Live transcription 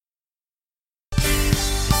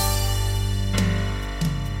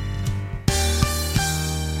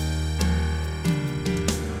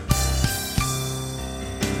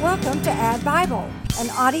Welcome to Add Bible, an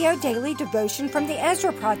audio daily devotion from the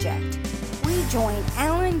Ezra Project. We join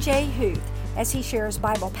Alan J. Huth as he shares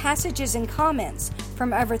Bible passages and comments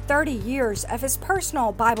from over 30 years of his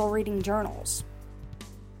personal Bible reading journals.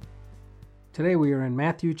 Today we are in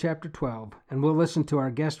Matthew chapter 12, and we'll listen to our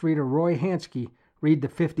guest reader Roy Hansky read the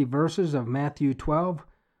 50 verses of Matthew 12.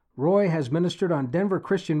 Roy has ministered on Denver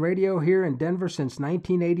Christian Radio here in Denver since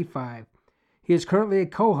 1985. He is currently a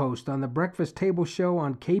co-host on the Breakfast Table Show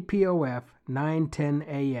on KPOF 910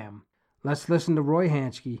 AM. Let's listen to Roy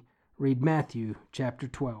Hansky read Matthew chapter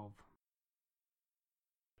 12.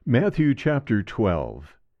 Matthew chapter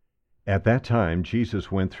 12. At that time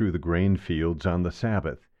Jesus went through the grain fields on the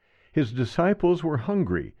Sabbath. His disciples were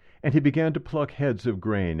hungry, and he began to pluck heads of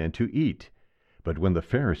grain and to eat. But when the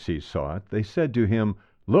Pharisees saw it, they said to him,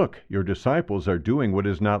 "Look, your disciples are doing what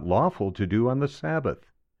is not lawful to do on the Sabbath."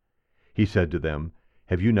 He said to them,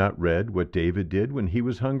 "Have you not read what David did when he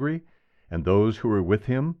was hungry, and those who were with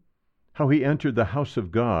him? How he entered the house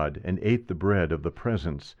of God and ate the bread of the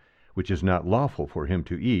presence, which is not lawful for him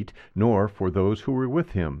to eat, nor for those who were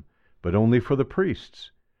with him, but only for the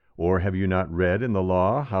priests. Or have you not read in the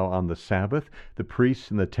law how on the Sabbath the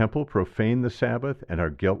priests in the temple profane the Sabbath and are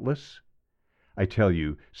guiltless? I tell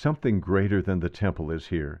you, something greater than the temple is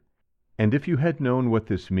here. And if you had known what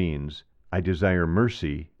this means, 'I desire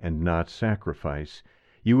mercy and not sacrifice,'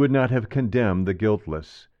 you would not have condemned the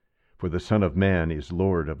guiltless, for the Son of Man is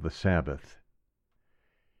Lord of the Sabbath."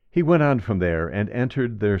 He went on from there and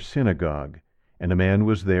entered their synagogue, and a man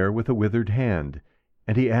was there with a withered hand,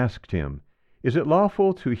 and he asked him, "Is it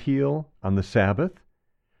lawful to heal on the Sabbath?"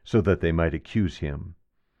 so that they might accuse him.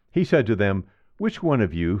 He said to them, "Which one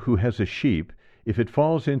of you who has a sheep, if it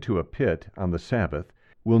falls into a pit on the Sabbath,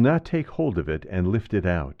 will not take hold of it and lift it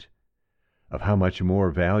out? Of how much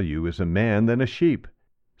more value is a man than a sheep?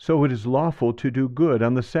 So it is lawful to do good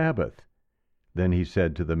on the Sabbath." Then he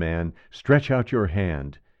said to the man, "Stretch out your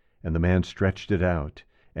hand." And the man stretched it out,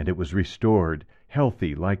 and it was restored,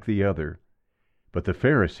 healthy like the other. But the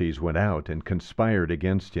Pharisees went out and conspired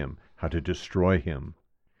against him, how to destroy him.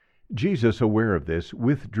 Jesus, aware of this,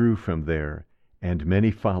 withdrew from there, and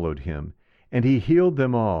many followed him. And he healed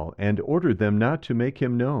them all, and ordered them not to make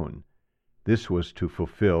him known. This was to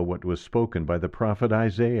fulfill what was spoken by the prophet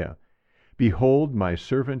Isaiah. "Behold my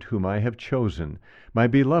servant whom I have chosen, my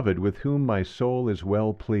beloved with whom my soul is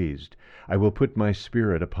well pleased. I will put my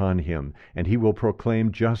spirit upon him, and he will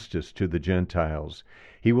proclaim justice to the Gentiles.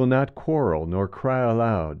 He will not quarrel nor cry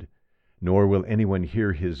aloud, nor will anyone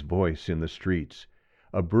hear his voice in the streets.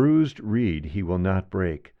 A bruised reed he will not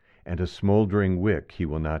break, and a smoldering wick he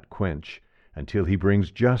will not quench, until he brings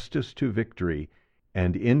justice to victory,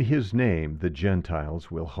 and in his name the Gentiles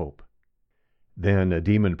will hope." Then a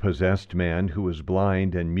demon-possessed man who was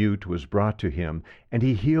blind and mute was brought to him, and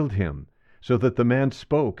he healed him, so that the man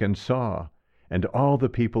spoke and saw. And all the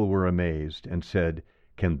people were amazed, and said,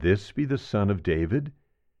 "Can this be the son of David?"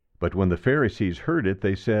 But when the Pharisees heard it,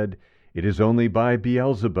 they said, "It is only by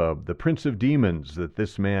Beelzebub, the prince of demons, that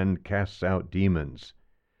this man casts out demons."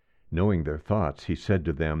 Knowing their thoughts, he said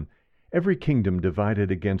to them, "Every kingdom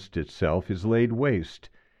divided against itself is laid waste,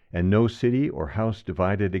 and no city or house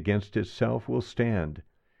divided against itself will stand.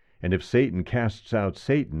 And if Satan casts out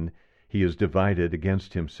Satan, he is divided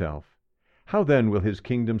against himself. How then will his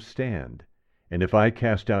kingdom stand? And if I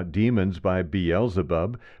cast out demons by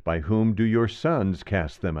Beelzebub, by whom do your sons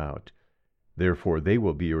cast them out? Therefore they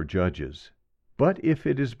will be your judges. But if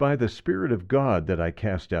it is by the Spirit of God that I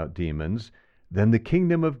cast out demons, then the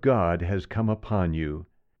kingdom of God has come upon you.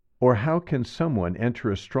 Or how can someone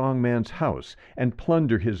enter a strong man's house and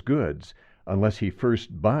plunder his goods, unless he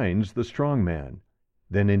first binds the strong man?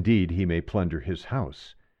 Then indeed he may plunder his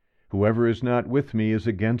house. Whoever is not with me is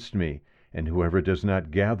against me, and whoever does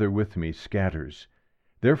not gather with me scatters.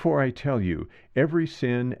 Therefore I tell you, every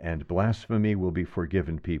sin and blasphemy will be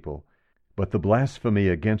forgiven people, but the blasphemy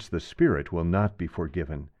against the Spirit will not be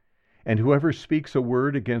forgiven. And whoever speaks a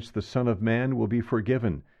word against the Son of Man will be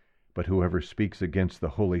forgiven, but whoever speaks against the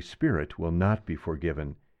Holy Spirit will not be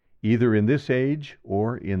forgiven, either in this age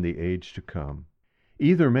or in the age to come.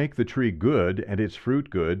 Either make the tree good and its fruit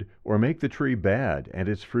good, or make the tree bad and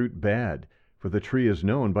its fruit bad, for the tree is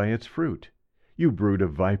known by its fruit. You brood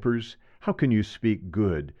of vipers, how can you speak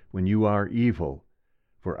good when you are evil?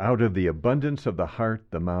 For out of the abundance of the heart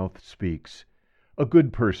the mouth speaks. A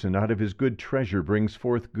good person out of his good treasure brings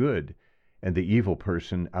forth good, and the evil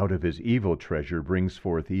person out of his evil treasure brings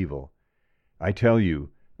forth evil. I tell you,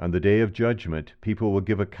 on the day of judgment people will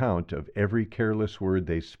give account of every careless word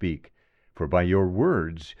they speak, for by your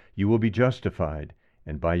words you will be justified,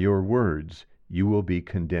 and by your words you will be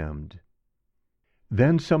condemned.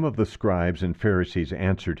 Then some of the scribes and Pharisees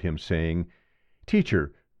answered him, saying,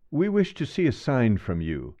 Teacher, we wish to see a sign from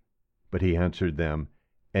you. But he answered them,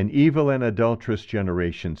 An evil and adulterous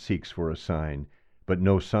generation seeks for a sign, but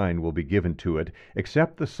no sign will be given to it,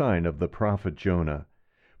 except the sign of the prophet Jonah.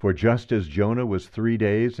 For just as Jonah was 3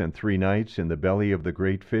 days and 3 nights in the belly of the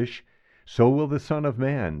great fish, so will the Son of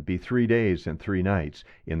Man be 3 days and 3 nights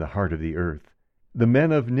in the heart of the earth. The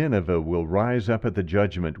men of Nineveh will rise up at the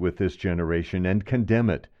judgment with this generation and condemn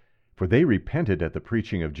it, for they repented at the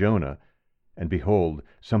preaching of Jonah, and behold,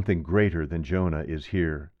 something greater than Jonah is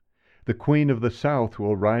here. The queen of the south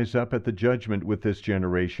will rise up at the judgment with this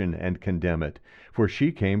generation and condemn it, for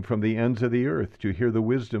she came from the ends of the earth to hear the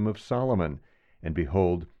wisdom of Solomon, and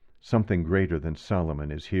behold, something greater than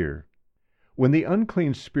Solomon is here. When the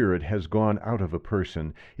unclean spirit has gone out of a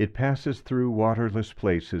person, it passes through waterless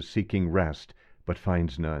places seeking rest, but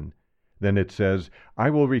finds none. Then it says, I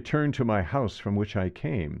will return to my house from which I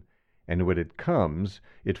came. And when it comes,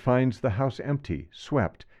 it finds the house empty,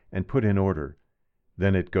 swept, and put in order.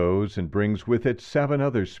 Then it goes and brings with it 7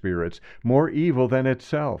 other spirits, more evil than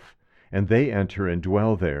itself, and they enter and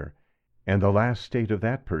dwell there. And the last state of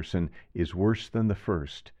that person is worse than the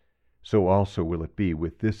first. So also will it be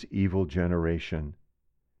with this evil generation.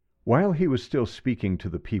 While he was still speaking to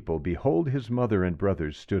the people, behold, his mother and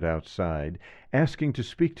brothers stood outside, asking to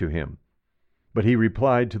speak to him. But he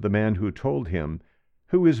replied to the man who told him,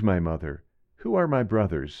 Who is my mother? Who are my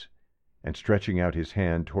brothers? And stretching out his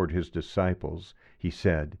hand toward his disciples, he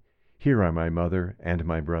said, Here are my mother and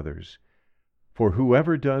my brothers. For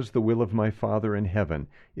whoever does the will of my Father in heaven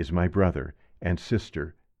is my brother and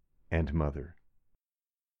sister and mother.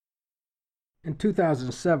 In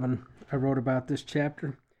 2007, I wrote about this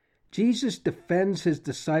chapter. Jesus defends his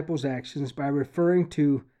disciples' actions by referring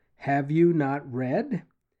to, Have you not read?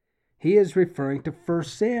 He is referring to 1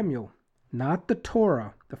 Samuel, not the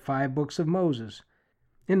Torah, the 5 books of Moses.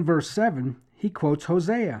 In verse 7, he quotes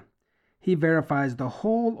Hosea. He verifies the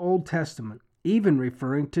whole Old Testament, even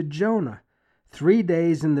referring to Jonah, 3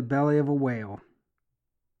 days in the belly of a whale.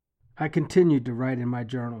 I continued to write in my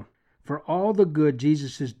journal. For all the good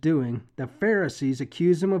Jesus is doing, the Pharisees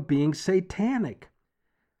accuse him of being satanic.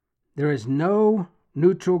 There is no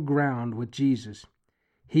neutral ground with Jesus.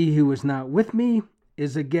 He who is not with me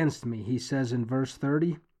is against me, he says in verse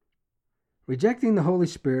 30. Rejecting the Holy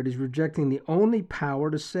Spirit is rejecting the only power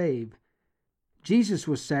to save. Jesus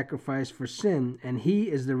was sacrificed for sin, and he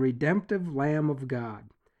is the redemptive Lamb of God.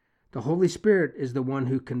 The Holy Spirit is the one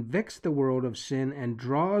who convicts the world of sin and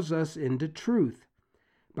draws us into truth.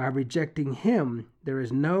 By rejecting him, there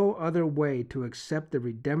is no other way to accept the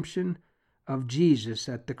redemption of Jesus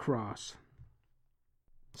at the cross.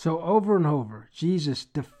 So over and over, Jesus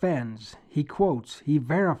defends, he quotes, he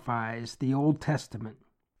verifies the Old Testament.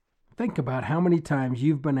 Think about how many times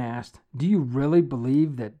you've been asked, do you really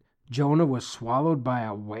believe that Jonah was swallowed by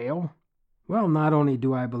a whale? Well, not only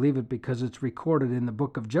do I believe it because it's recorded in the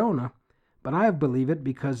book of Jonah, but I believe it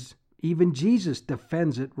because even Jesus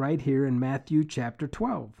defends it right here in Matthew chapter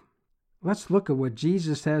 12. Let's look at what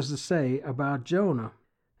Jesus has to say about Jonah.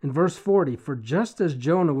 In verse 40, For just as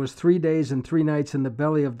Jonah was 3 days and 3 nights in the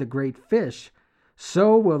belly of the great fish,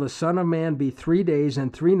 so will the Son of Man be 3 days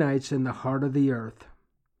and 3 nights in the heart of the earth.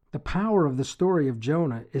 The power of the story of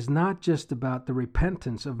Jonah is not just about the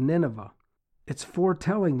repentance of Nineveh. It's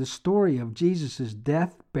foretelling the story of Jesus'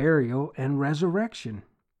 death, burial, and resurrection.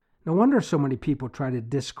 No wonder so many people try to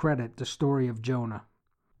discredit the story of Jonah.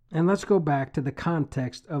 And let's go back to the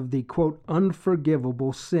context of the, quote,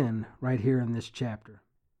 unforgivable sin right here in this chapter.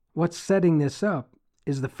 What's setting this up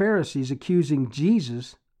is the Pharisees accusing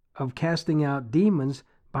Jesus of casting out demons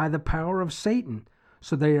by the power of Satan.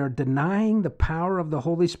 So they are denying the power of the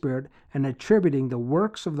Holy Spirit and attributing the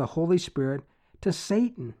works of the Holy Spirit to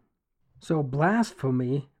Satan. So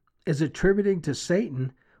blasphemy is attributing to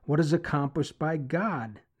Satan what is accomplished by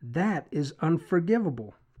God. That is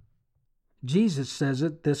unforgivable. Jesus says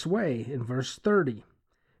it this way in verse 30.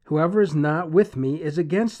 Whoever is not with me is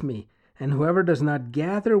against me, and whoever does not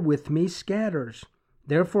gather with me scatters.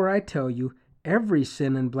 Therefore I tell you, every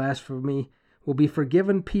sin and blasphemy will be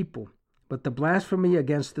forgiven people, but the blasphemy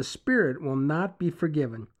against the Spirit will not be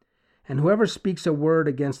forgiven. And whoever speaks a word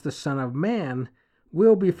against the Son of Man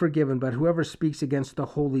will be forgiven, but whoever speaks against the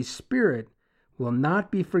Holy Spirit will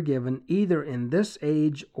not be forgiven either in this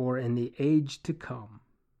age or in the age to come.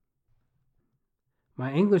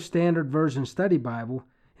 My English Standard Version Study Bible,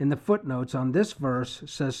 in the footnotes on this verse,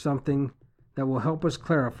 says something that will help us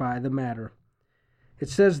clarify the matter. It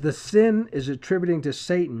says the sin is attributing to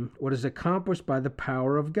Satan what is accomplished by the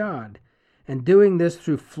power of God, and doing this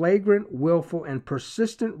through flagrant, willful, and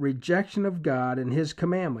persistent rejection of God and His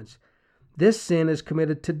commandments. This sin is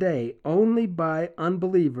committed today only by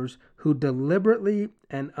unbelievers who deliberately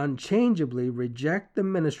and unchangeably reject the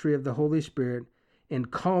ministry of the Holy Spirit in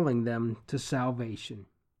calling them to salvation.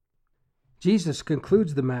 Jesus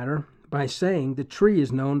concludes the matter by saying the tree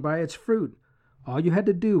is known by its fruit. All you had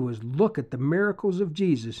to do was look at the miracles of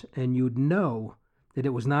Jesus and you'd know that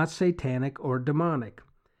it was not satanic or demonic.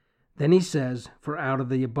 Then he says, for out of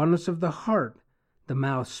the abundance of the heart, the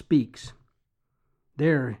mouth speaks.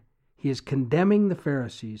 There, he is condemning the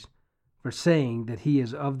Pharisees for saying that he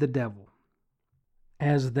is of the devil.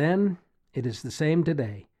 As then, it is the same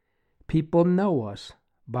today. People know us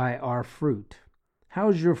by our fruit.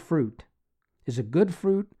 How's your fruit? Is it good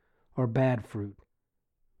fruit or bad fruit?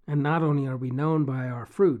 And not only are we known by our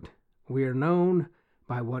fruit, we are known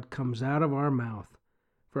by what comes out of our mouth.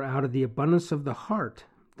 For out of the abundance of the heart,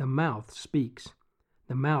 the mouth speaks.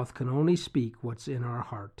 The mouth can only speak what's in our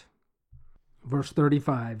heart. Verse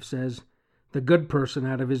 35 says, the good person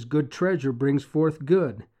out of his good treasure brings forth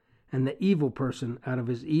good, and the evil person out of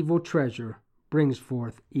his evil treasure brings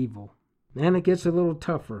forth evil. And it gets a little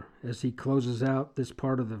tougher as he closes out this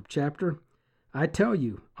part of the chapter. I tell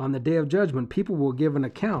you, on the day of judgment, people will give an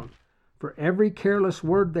account for every careless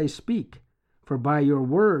word they speak. For by your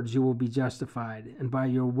words you will be justified, and by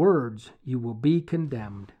your words you will be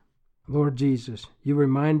condemned. Lord Jesus, you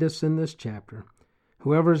remind us in this chapter,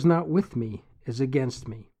 whoever is not with me is against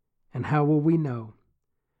me. And how will we know?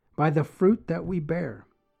 By the fruit that we bear,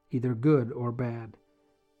 either good or bad,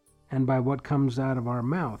 and by what comes out of our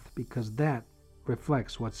mouth, because that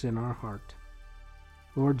reflects what's in our heart.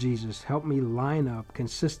 Lord Jesus, help me line up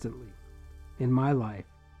consistently in my life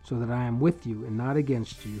so that I am with you and not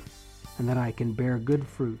against you, and that I can bear good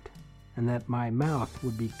fruit, and that my mouth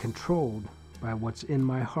would be controlled by what's in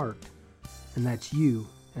my heart, and that's you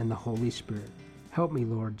and the Holy Spirit. Help me,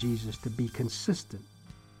 Lord Jesus, to be consistent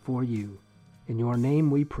for you. In your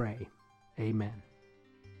name we pray. Amen.